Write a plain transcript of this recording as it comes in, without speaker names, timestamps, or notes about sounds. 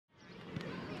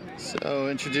So,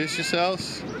 introduce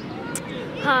yourselves.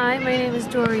 Hi, my name is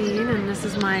Doreen, and this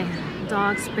is my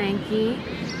dog Spanky.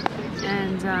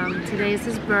 And today is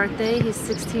his birthday. He's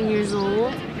 16 years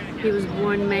old. He was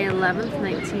born May 11th,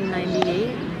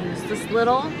 1998. He was this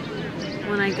little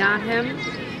when I got him,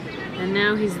 and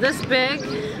now he's this big,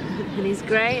 and he's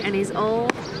gray, and he's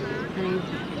old, and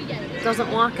he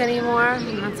doesn't walk anymore,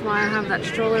 and that's why I have that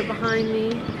stroller behind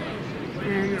me.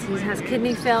 And he has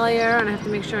kidney failure, and I have to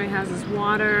make sure he has his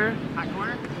water.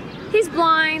 He's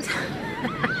blind.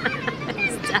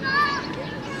 He's deaf.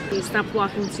 He stopped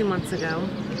walking 2 months ago.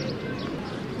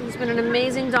 He's been an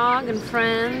amazing dog and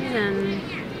friend, and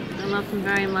I love him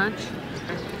very much.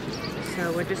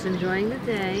 So we're just enjoying the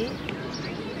day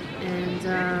and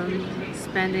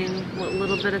spending what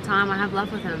little bit of time I have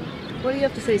left with him. What do you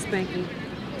have to say, Spanky?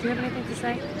 Do you have anything to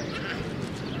say?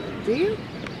 Do you?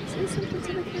 Say something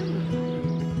to the camera.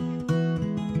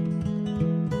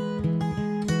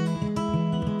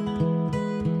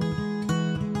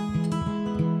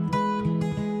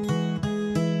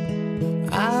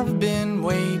 I've been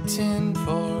waiting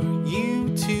for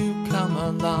you to come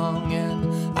along,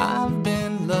 and I've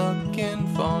been looking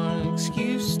for an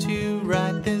excuse to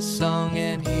write this song,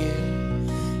 and here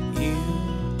you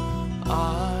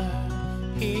are.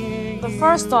 The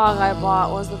first dog I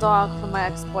bought was the dog from my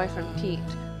ex-boyfriend Pete.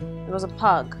 It was a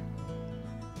pug.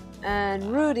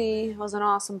 And Rudy was an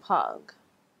awesome pug.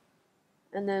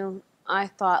 And then I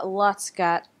thought, let's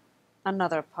get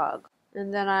another pug.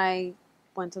 And then I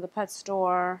went to the pet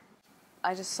store.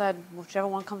 I just said, whichever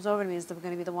one comes over to me is going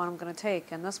to be the one I'm going to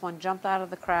take. And this one jumped out of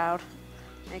the crowd.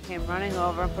 He came running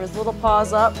over, put his little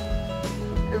paws up,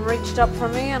 and reached up for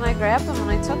me, and I grabbed him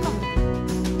and I took him.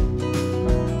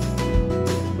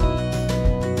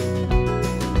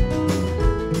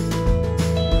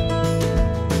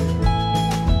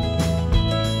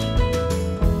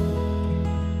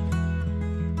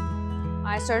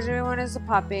 Eye surgery when he was a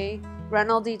puppy,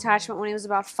 retinal detachment when he was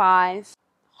about 5,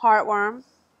 heartworm,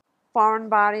 foreign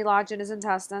body lodged in his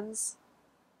intestines,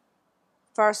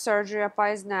 first surgery up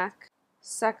by his neck,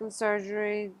 second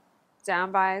surgery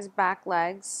down by his back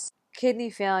legs, kidney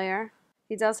failure.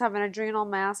 He does have an adrenal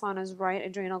mass on his right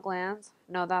adrenal gland,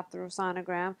 know that through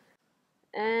sonogram,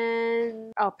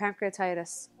 and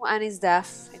pancreatitis. And he's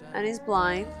deaf, and he's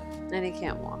blind, and he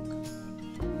can't walk.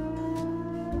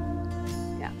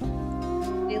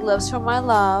 He lives for my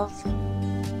love,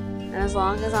 and as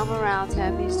long as I'm around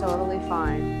him, he's totally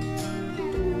fine.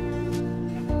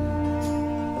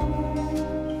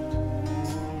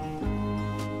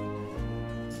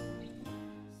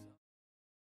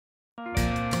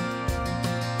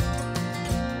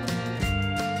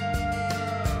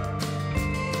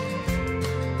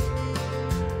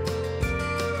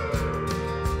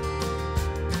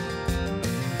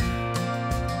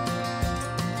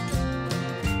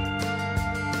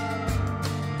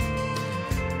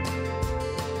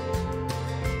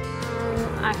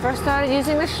 I first started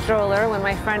using the stroller when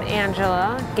my friend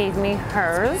Angela gave me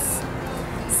hers.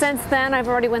 Since then, I've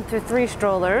already went through 3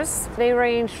 strollers. They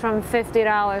range from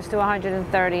 $50 to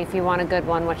 $130 if you want a good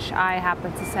one, which I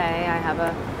happen to say I have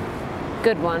a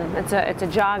good one. It's a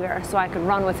jogger, so I could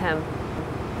run with him.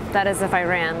 That is if I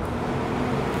ran.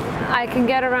 I can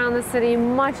get around the city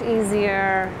much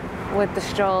easier with the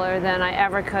stroller than I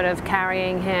ever could have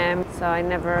carrying him, so I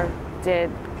never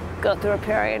did go through a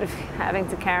period of having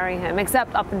to carry him,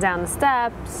 except up and down the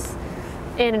steps,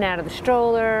 in and out of the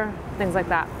stroller, things like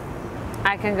that.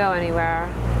 I can go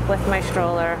anywhere with my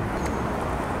stroller.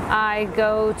 I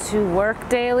go to work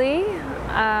daily.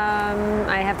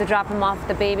 I have to drop him off at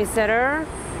the babysitter.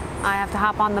 I have to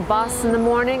hop on the bus in the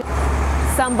morning.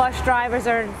 Some bus drivers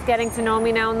are getting to know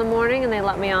me now in the morning, and they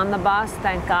let me on the bus,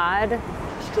 thank God.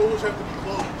 Strollers have to be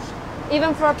closed.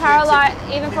 Even for a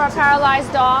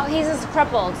paralyzed dog, he's just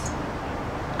crippled.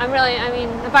 I mean,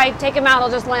 if I take him out, he'll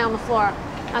just lay on the floor.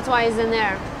 That's why he's in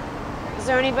there. Is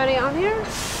there anybody on here?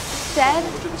 Dead?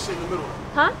 They sit in the middle.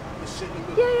 Huh? They sit in the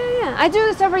middle. Yeah. I do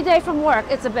this every day from work.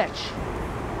 It's a bitch.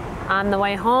 On the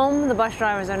way home, the bus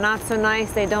drivers are not so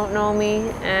nice. They don't know me,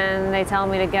 and they tell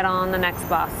me to get on the next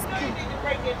bus.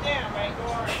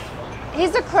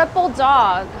 He's a crippled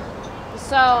dog.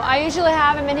 So I usually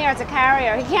have him in here as a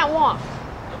carrier. He can't walk.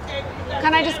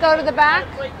 Can I just go to the back?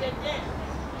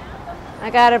 I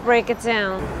gotta break it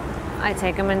down. I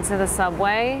take him into the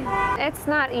subway. It's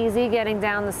not easy getting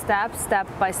down the steps, step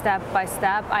by step by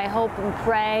step. I hope and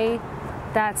pray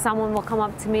that someone will come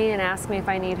up to me and ask me if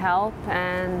I need help.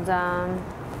 And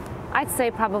I'd say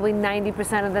probably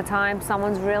 90% of the time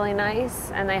someone's really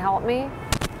nice and they help me.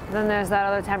 Then there's that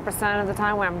other 10% of the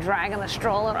time where I'm dragging the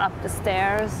stroller up the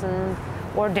stairs and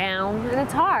or down, and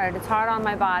it's hard. It's hard on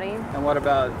my body. And what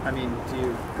about, I mean, do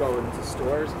you go into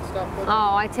stores and stuff with him?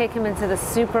 Oh, I take him into the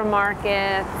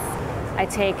supermarkets. I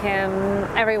take him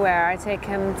everywhere. I take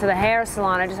him to the hair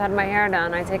salon. I just had my hair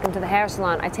done. I take him to the hair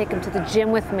salon. I take him to the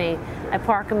gym with me. I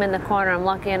park him in the corner. I'm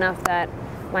lucky enough that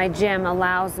my gym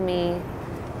allows me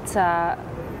to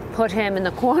put him in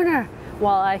the corner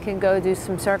while I can go do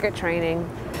some circuit training.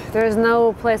 There's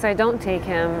no place I don't take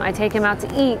him. I take him out to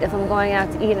eat if I'm going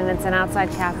out to eat and it's an outside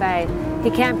cafe. He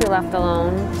can't be left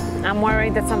alone. I'm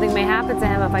worried that something may happen to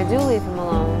him if I do leave him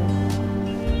alone.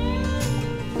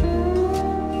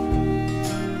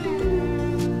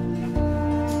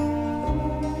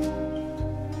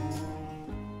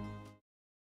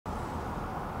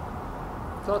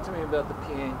 Talk to me about the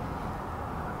peeing.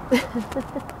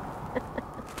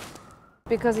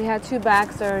 Because he had 2 back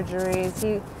surgeries,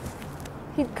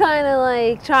 he'd kind of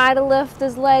like try to lift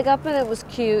his leg up, and it was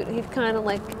cute. He'd kind of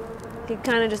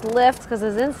just lift because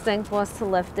his instinct was to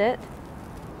lift it,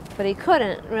 but he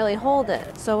couldn't really hold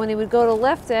it. So when he would go to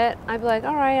lift it, I'd be like,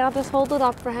 all right, I'll just hold it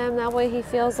up for him. That way he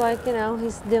feels like, you know,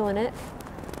 he's doing it.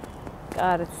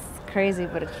 God, it's crazy,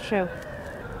 but it's true.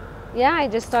 Yeah, I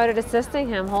just started assisting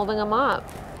him, holding him up.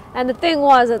 And the thing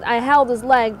was that I held his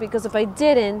leg because if I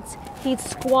didn't, he'd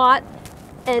squat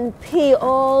and pee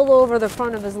all over the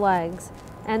front of his legs.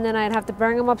 And then I'd have to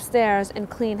bring him upstairs and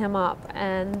clean him up.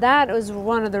 And that was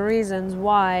one of the reasons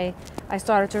why I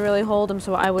started to really hold him,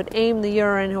 so I would aim the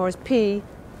urine or his pee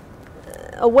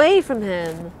away from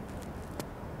him.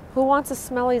 Who wants a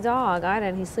smelly dog? I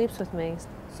didn't. He sleeps with me.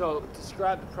 So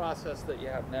describe the process that you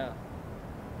have now.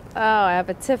 Oh, I have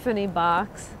a Tiffany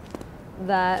box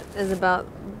that is about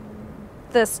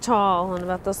this tall and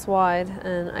about this wide,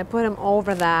 and I put him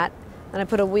over that, and I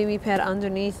put a wee-wee pad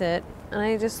underneath it, and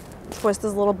I just twist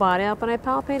his little body up and I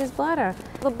palpate his bladder.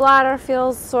 The bladder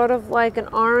feels sort of like an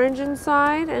orange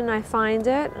inside, and I find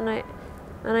it, and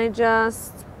I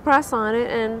just press on it,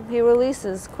 and he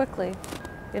releases quickly.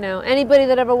 You know, anybody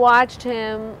that ever watched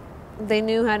him, they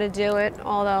knew how to do it,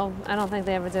 although I don't think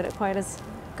they ever did it quite as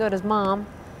good as Mom.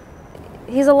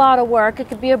 He's a lot of work. It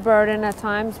could be a burden at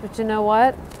times, but you know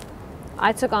what?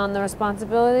 I took on the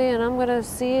responsibility, and I'm going to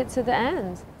see it to the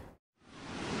end.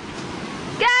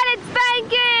 Got it,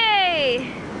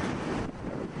 Spanky!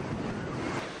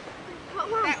 That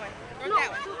one. No.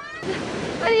 That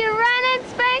one. Are you running,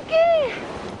 Spanky?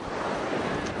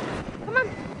 Come on.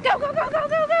 Go, go, go, go,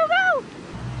 go, go, go!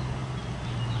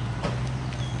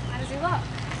 How does he look?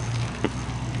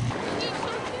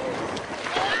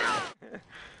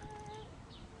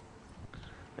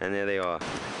 And there they are.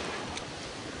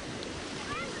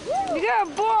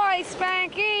 Good boy,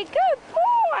 Spanky. Good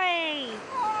boy.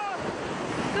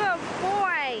 Good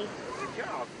boy. Good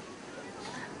job.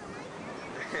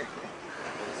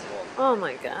 Oh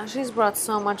my gosh, he's brought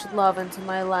so much love into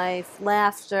my life.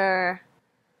 Laughter,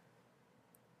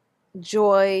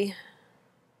 joy.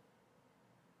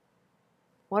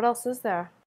 What else is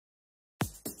there?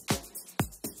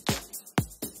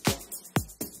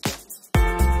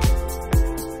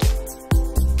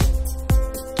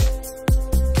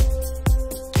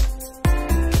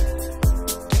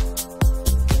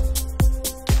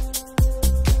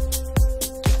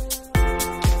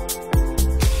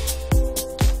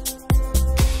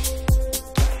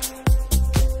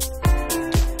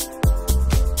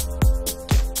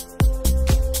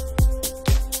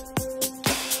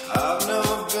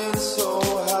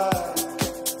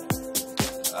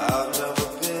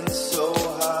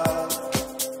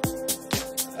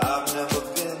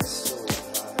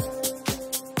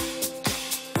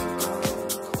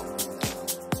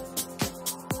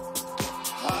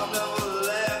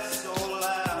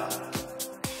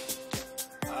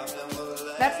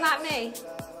 That's not me.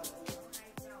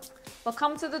 Well,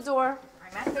 come to the door.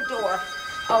 I'm at the door.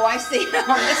 Oh, I see.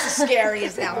 Oh, this is scary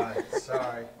as hell.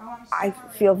 Sorry. I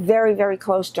feel very, very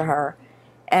close to her,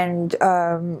 and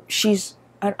she's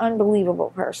an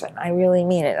unbelievable person. I really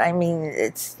mean it. I mean,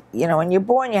 it's, you know, when you're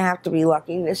born, you have to be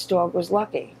lucky. This dog was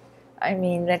lucky. I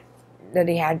mean, that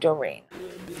he had Doreen.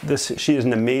 She is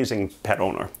an amazing pet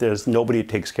owner. There's nobody who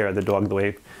takes care of the dog the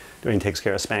way Doreen takes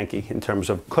care of Spanky, in terms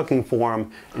of cooking for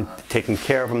him and taking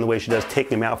care of him the way she does,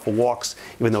 taking him out for walks,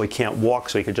 even though he can't walk,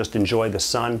 so he could just enjoy the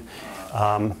sun.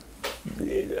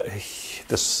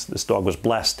 This dog was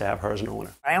blessed to have her as an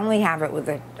owner. I only have it with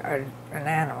an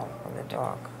animal, with a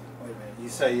dog. Wait a minute. You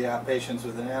say you have patience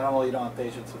with an animal, you don't have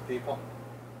patience with people?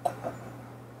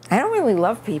 I don't really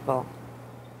love people.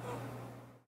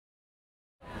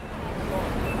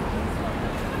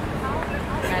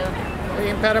 You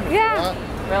can pet him? Yeah.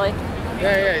 Really?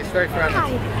 Yeah, he's very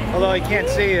friendly. Although he can't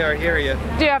see or hear you.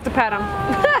 Do you have to pet him?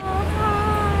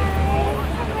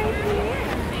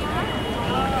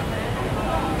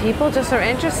 people just are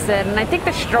interested, and I think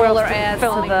the stroller adds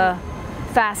to the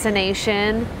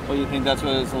fascination. Well, you think that's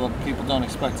what people don't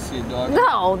expect to see a dog?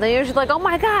 No, they're usually like, oh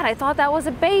my God, I thought that was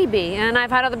a baby. And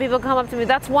I've had other people come up to me,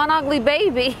 that's one ugly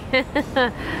baby.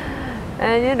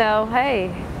 And you know,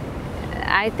 hey,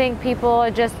 I think people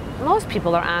are just, most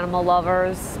people are animal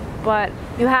lovers, but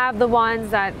you have the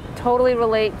ones that totally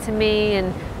relate to me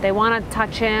and they want to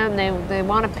touch him, they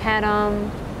want to pet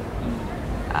him,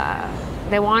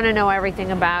 they want to know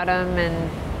everything about him,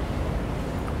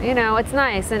 and you know, it's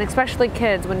nice. And especially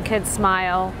kids, when kids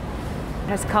smile,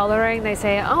 his coloring, they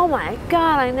say, oh my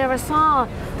God, I never saw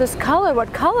this color,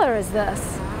 what color is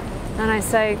this? And I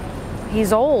say,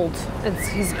 he's old,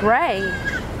 he's gray.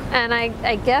 And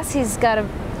I guess he's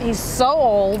so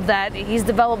old that he's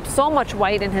developed so much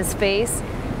white in his face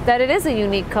that it is a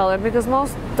unique color, because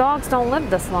most dogs don't live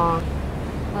this long.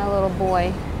 My little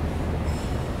boy.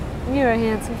 You're a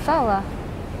handsome fella.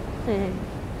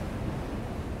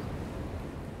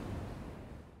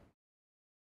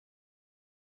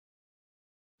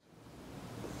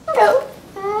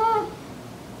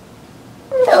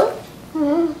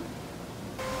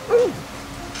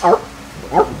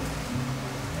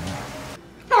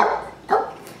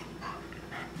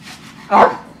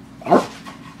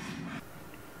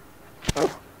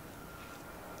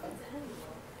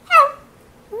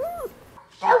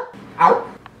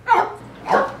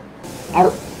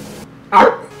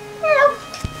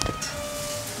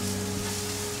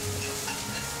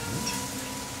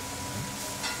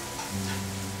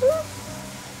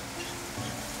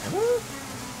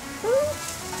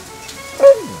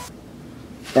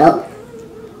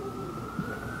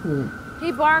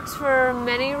 He barks for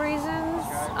many reasons.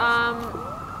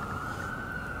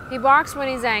 He barks when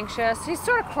he's anxious. He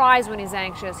sort of cries when he's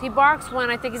anxious. He barks when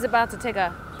I think he's about to take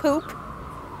a poop.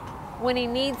 When he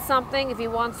needs something, if he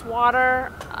wants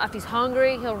water, if he's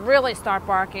hungry, he'll really start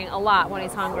barking a lot when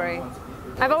he's hungry.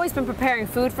 I've always been preparing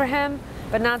food for him,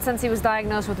 but not since he was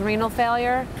diagnosed with renal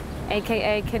failure,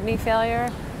 aka kidney failure.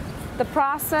 The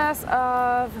process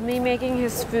of me making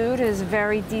his food is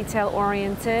very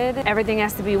detail-oriented. Everything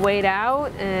has to be weighed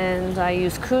out, and I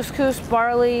use couscous,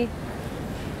 barley,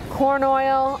 corn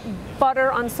oil, butter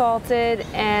unsalted,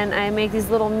 and I make these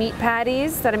little meat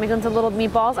patties that I make into little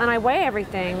meatballs, and I weigh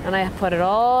everything, and I put it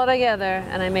all together,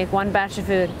 and I make one batch of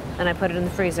food, and I put it in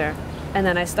the freezer. And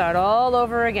then I start all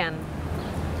over again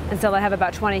until I have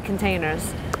about 20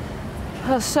 containers.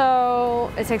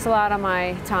 So it takes a lot of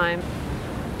my time.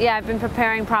 Yeah, I've been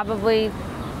preparing probably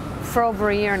for over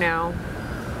a year now.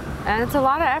 And it's a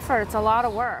lot of effort, it's a lot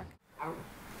of work.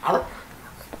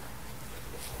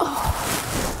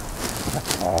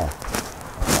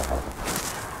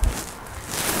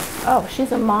 Oh,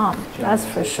 she's a mom, that's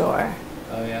for sure.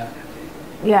 Oh yeah?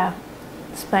 Yeah,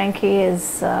 Spanky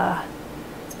is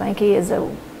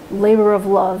a labor of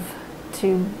love,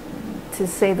 to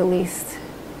say the least.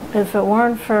 If it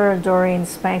weren't for Doreen,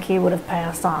 Spanky would have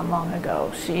passed on long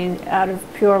ago. She, out of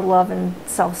pure love and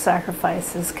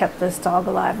self-sacrifice, has kept this dog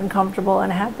alive and comfortable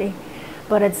and happy.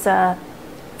 But it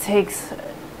takes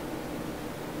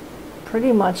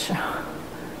pretty much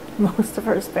most of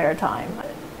her spare time.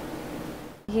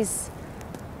 He's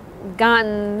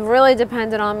gotten really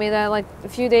dependent on me, that like a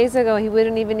few days ago he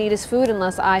wouldn't even eat his food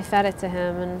unless I fed it to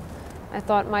him. And I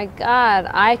thought, my God,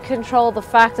 I control the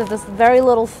fact of this very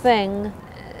little thing,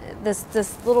 this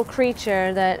little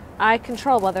creature that I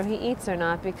control whether he eats or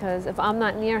not, because if I'm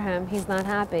not near him, he's not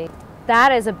happy.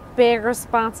 That is a big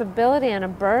responsibility and a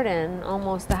burden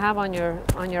almost to have on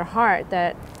your heart,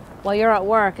 that while you're at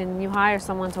work and you hire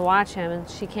someone to watch him and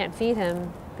she can't feed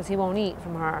him because he won't eat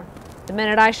from her. The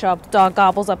minute I show up, the dog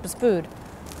gobbles up his food.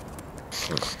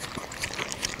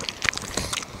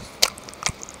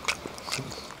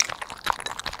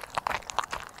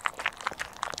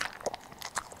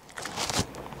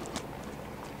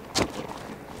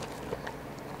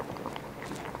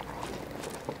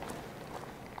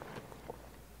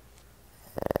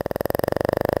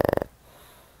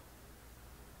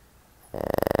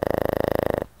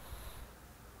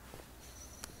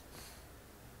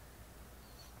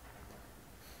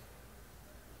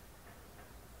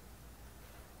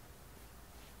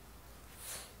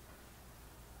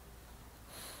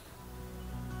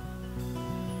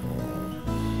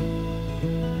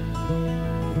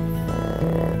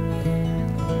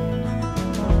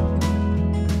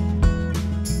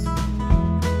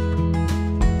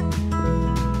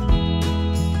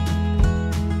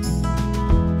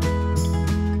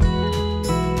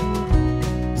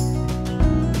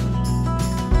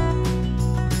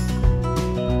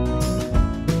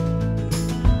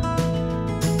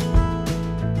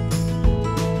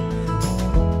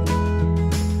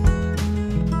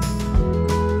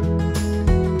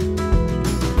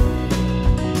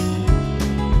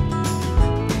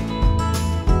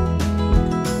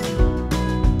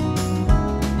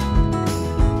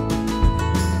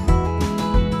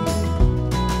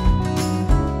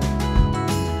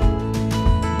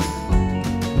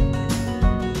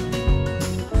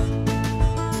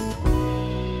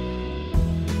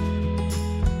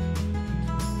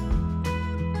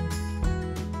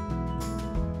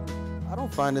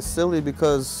 find it silly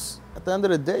because at the end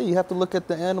of the day, you have to look at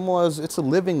the animal as it's a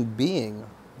living being.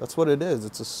 That's what it is.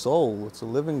 It's a soul. It's a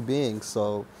living being.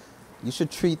 So you should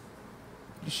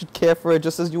care for it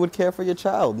just as you would care for your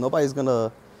child. Nobody's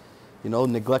gonna,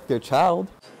 neglect their child.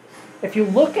 If you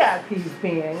look at these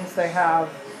beings, they have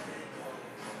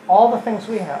all the things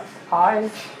we have: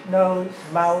 eyes, nose,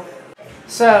 mouth.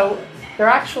 So they're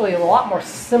actually a lot more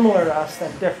similar to us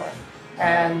than different.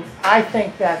 And I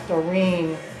think that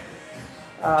Doreen,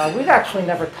 we've actually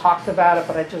never talked about it,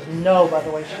 but I just know by the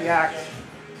way she acts,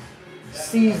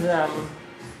 sees them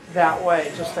that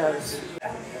way, just as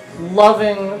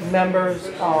loving members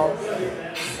of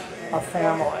a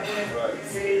family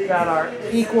that are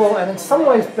equal and in some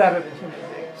ways better than human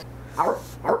beings.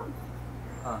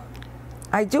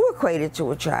 I do equate it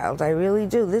to a child. I really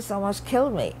do. This almost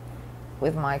killed me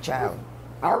with my child.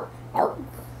 I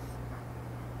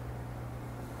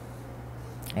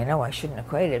know I shouldn't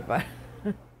equate it, but...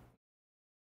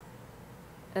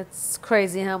 It's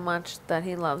crazy how much that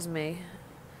he loves me.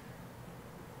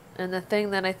 And the thing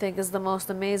that I think is the most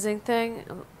amazing thing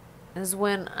is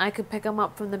when I could pick him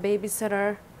up from the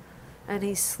babysitter and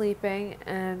he's sleeping,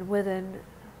 and within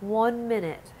 1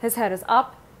 minute his head is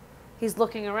up, he's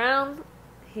looking around,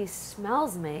 he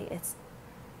smells me.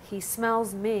 He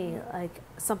smells me. Like,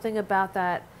 something about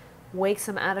that wakes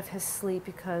him out of his sleep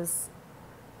because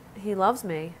he loves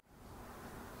me.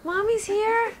 Mommy's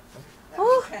here.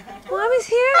 Oh, Mommy's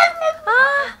here.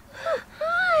 Ah,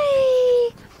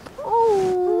 hi.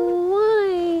 Oh,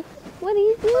 hi. What are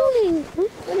you doing?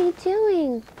 What are you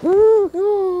doing?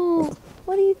 Oh,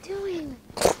 what are you doing?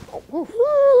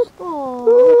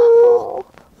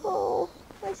 Oh,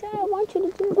 I said I want you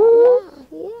to do that.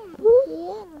 Yeah.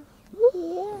 Oh.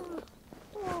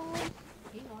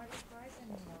 He won't surprise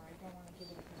anymore. I don't want to give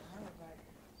it to her, but...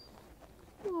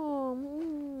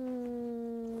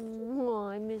 Oh,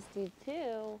 I missed you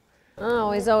too.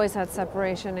 Oh, he's always had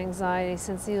separation anxiety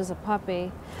since he was a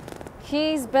puppy.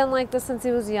 He's been like this since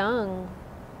he was young.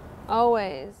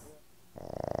 Always.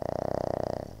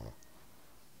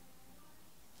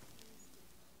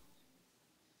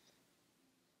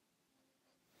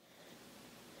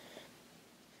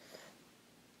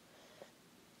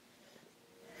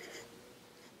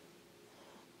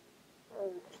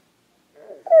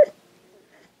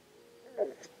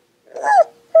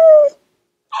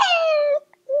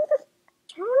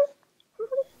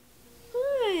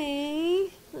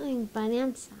 Bunny,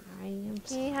 I'm sorry.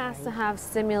 He has to have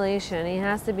stimulation. He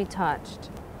has to be touched.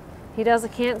 He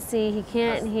can't see, he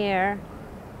can't hear.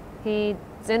 He's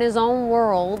in his own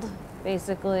world,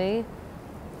 basically.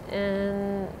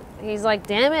 And he's like,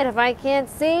 damn it, if I can't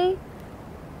see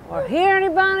or hear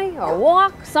anybody or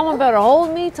walk, someone better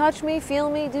hold me, touch me, feel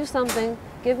me, do something.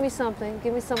 Give me something.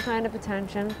 Give me some kind of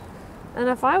attention. And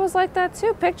if I was like that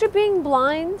too, picture being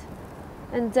blind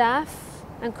and deaf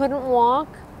and couldn't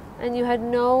walk, and you had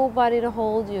nobody to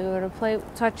hold you or to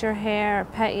touch your hair or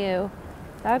pet you.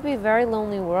 That would be a very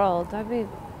lonely world. That'd be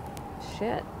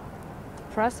shit.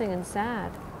 Depressing and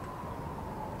sad.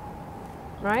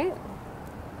 Right?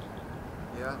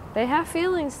 Yeah. They have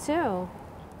feelings too.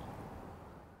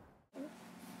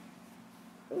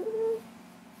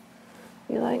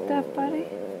 You like that, buddy?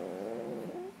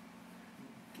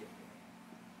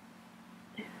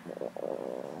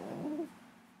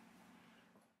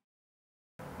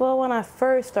 Well, when I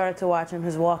first started to watch him,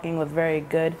 his walking was very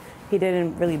good. He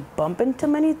didn't really bump into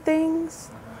many things.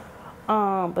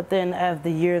 But then as the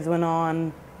years went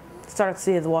on, started to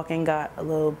see his walking got a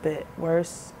little bit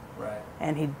worse. Right.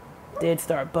 And he did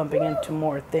start bumping into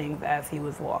more things as he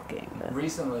was walking.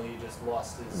 Recently, he just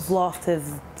lost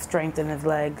his strength in his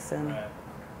legs. And right.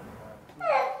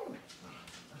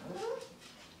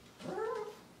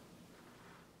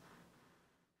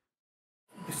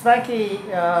 Spanky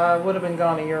would have been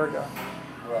gone a year ago.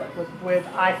 Right.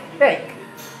 I think,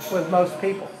 with most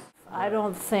people. I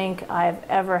don't think I've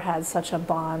ever had such a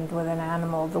bond with an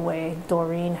animal the way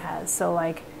Doreen has. So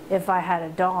like, if I had a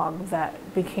dog that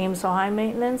became so high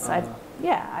maintenance,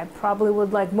 I probably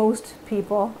would, like most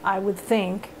people, I would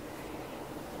think,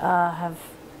 have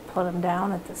put him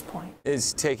down at this point.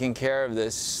 Is taking care of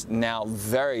this now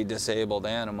very disabled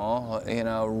animal, you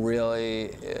know,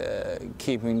 really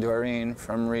keeping Doreen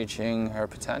from reaching her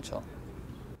potential.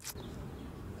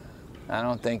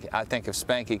 I think if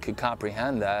Spanky could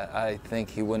comprehend that, I think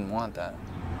he wouldn't want that.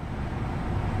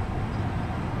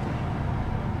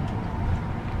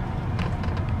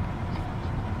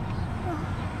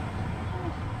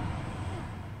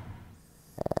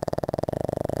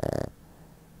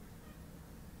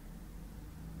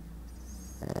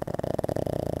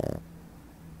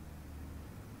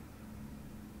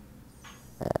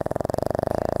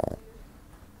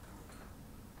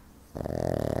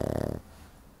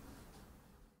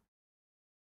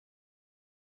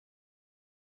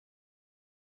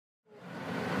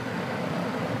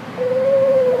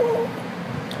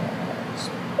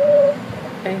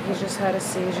 Spanky just had a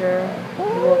seizure. He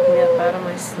woke me up out of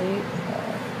my sleep.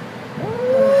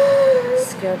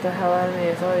 Scared the hell out of me.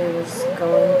 I thought he was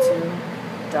going to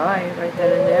die right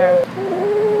then and there.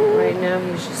 Right now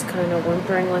he's just kind of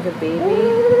whimpering like a baby.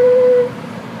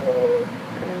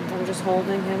 And I'm just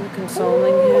holding him,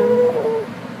 consoling him.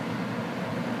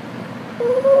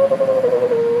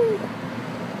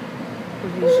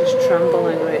 And he's just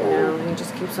trembling right now. He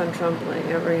just keeps on trembling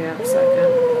every half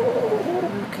second.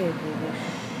 Okay, baby.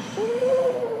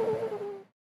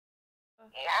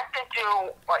 You have to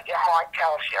do what your heart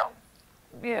tells you.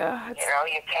 Yeah. You know,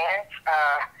 you can't.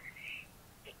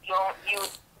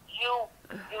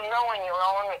 You know in your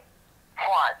own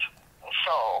heart and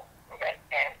soul that,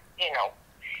 you know,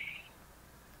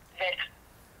 that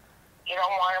you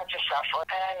don't want him to suffer.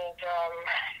 And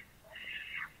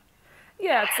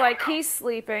Yeah, it's like he's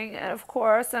sleeping, and of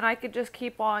course, and I could just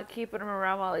keep on keeping him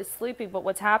around while he's sleeping, but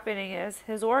what's happening is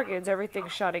his organs,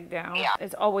 everything's shutting down. Yeah.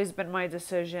 It's always been my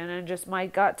decision, and just my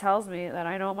gut tells me that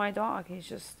I know my dog. He's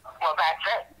just... Well, that's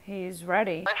it. He's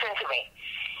ready. Listen to me.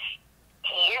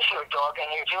 He is your dog,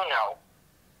 and you do know.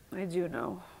 I do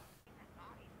know.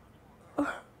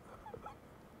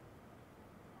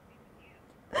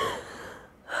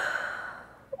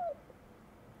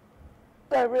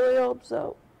 I really hope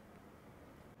so.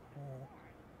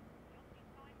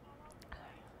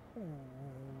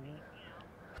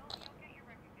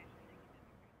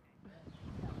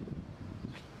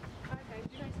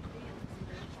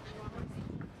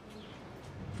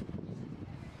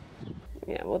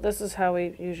 Yeah, well, this is how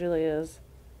he usually is.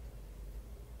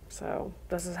 So,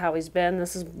 this is how he's been.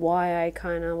 This is why I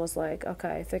kind of was like,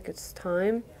 okay, I think it's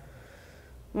time.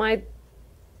 My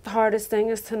hardest thing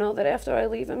is to know that after I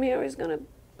leave him here, he's going to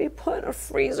be put in a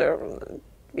freezer and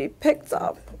be picked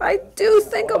up. I do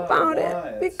think about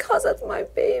it because it's my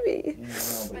baby.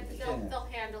 But they'll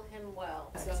handle him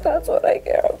well. So That's what I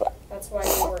care about. that's why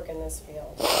you work in this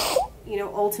field. You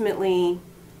know, ultimately,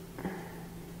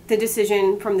 the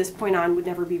decision from this point on would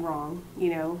never be wrong.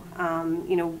 You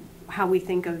know, how we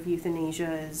think of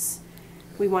euthanasia is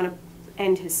we want to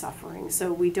end his suffering.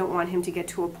 So we don't want him to get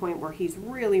to a point where he's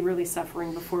really, really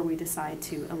suffering before we decide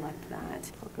to elect that.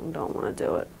 Fucking don't want to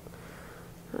do it.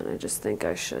 And I just think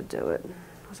I should do it.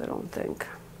 Because I don't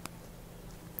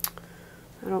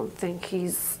think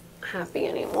he's happy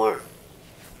anymore.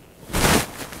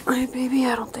 Hey, baby,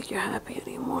 I don't think you're happy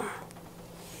anymore.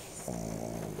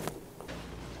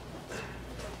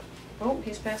 Oh,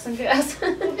 he's passing gas. All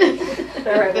right,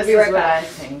 This we'll be is right what back. I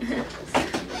think.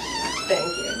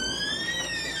 Thank you.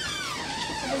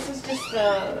 This is just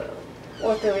the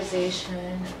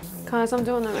authorization. Cause I'm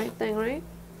doing the right thing, right?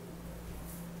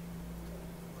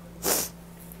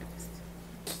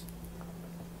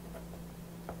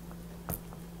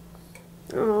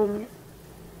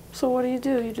 So what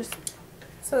do? You just...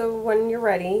 So when you're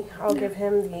ready, I'll give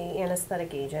him the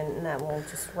anesthetic agent, and that will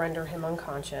just render him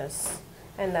unconscious.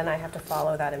 And then I have to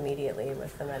follow that immediately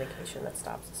with the medication that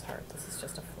stops his heart. This is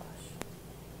just a flush.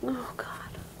 Oh,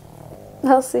 God.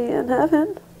 I'll see you in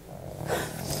heaven.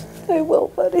 I will,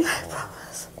 buddy. I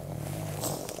promise.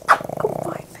 Come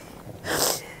find me.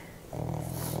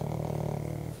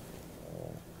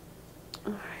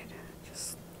 All right.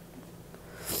 Just...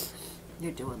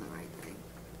 You're doing the right thing.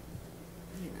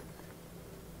 You know.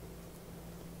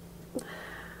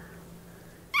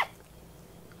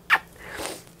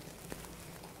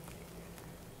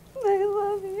 I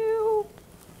love you.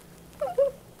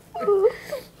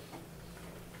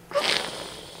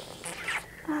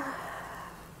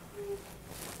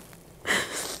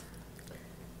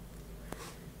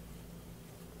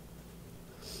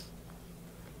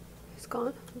 He's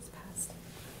gone? He's passed.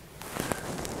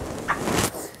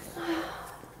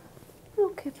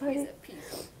 Okay, buddy. He's at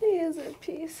peace. He is at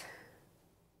peace.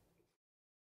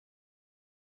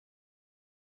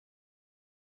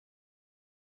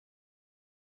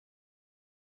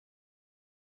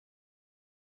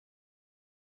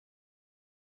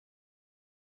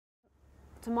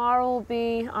 Tomorrow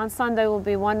on Sunday will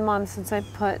be 1 month since I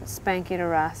put Spanky to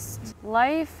rest.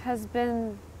 Life has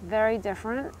been very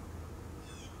different,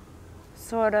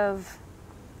 sort of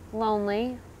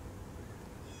lonely,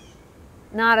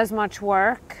 not as much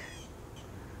work.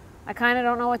 I kind of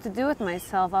don't know what to do with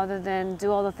myself other than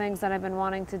do all the things that I've been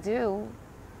wanting to do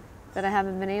that I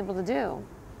haven't been able to do,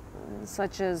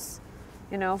 such as,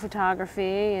 you know,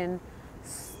 photography and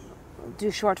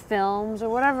do short films or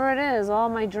whatever it is, all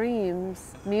my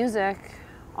dreams. Music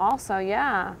also,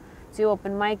 yeah. Do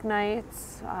open mic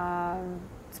nights.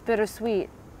 It's bittersweet.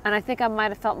 And I think I might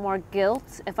have felt more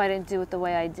guilt if I didn't do it the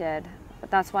way I did. But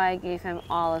that's why I gave him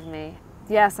all of me.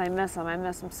 Yes, I miss him. I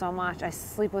miss him so much. I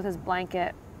sleep with his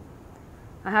blanket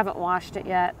I haven't washed it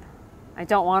yet. I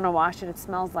don't want to wash it. It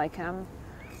smells like him.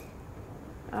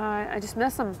 I just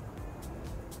miss him.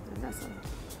 I miss him.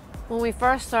 When we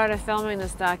first started filming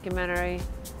this documentary,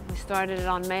 we started it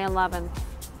on May 11th.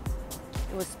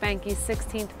 It was Spanky's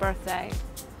 16th birthday.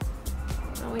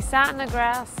 And we sat in the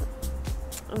grass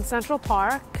in Central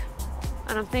Park,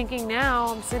 and I'm thinking now,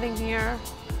 I'm sitting here,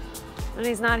 and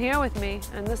he's not here with me,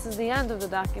 and this is the end of the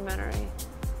documentary.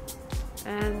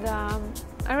 And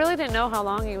I really didn't know how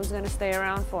long he was going to stay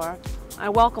around for. I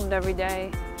welcomed every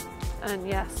day, and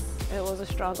yes, it was a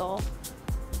struggle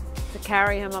to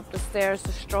carry him up the stairs,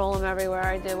 to stroll him everywhere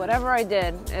I did. Whatever I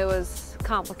did, it was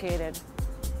complicated.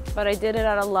 But I did it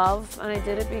out of love, and I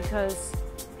did it because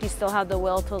he still had the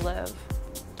will to live.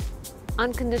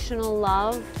 Unconditional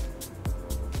love,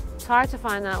 it's hard to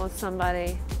find that with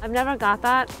somebody. I've never got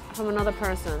that from another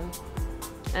person.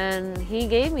 And he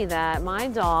gave me that. My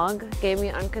dog gave me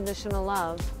unconditional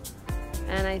love.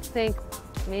 And I think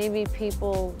maybe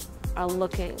people are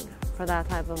looking for that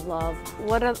type of love.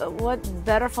 What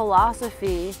better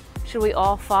philosophy should we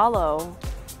all follow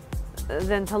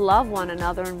than to love one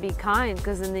another and be kind?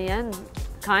 Because in the end,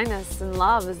 kindness and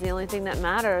love is the only thing that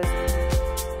matters.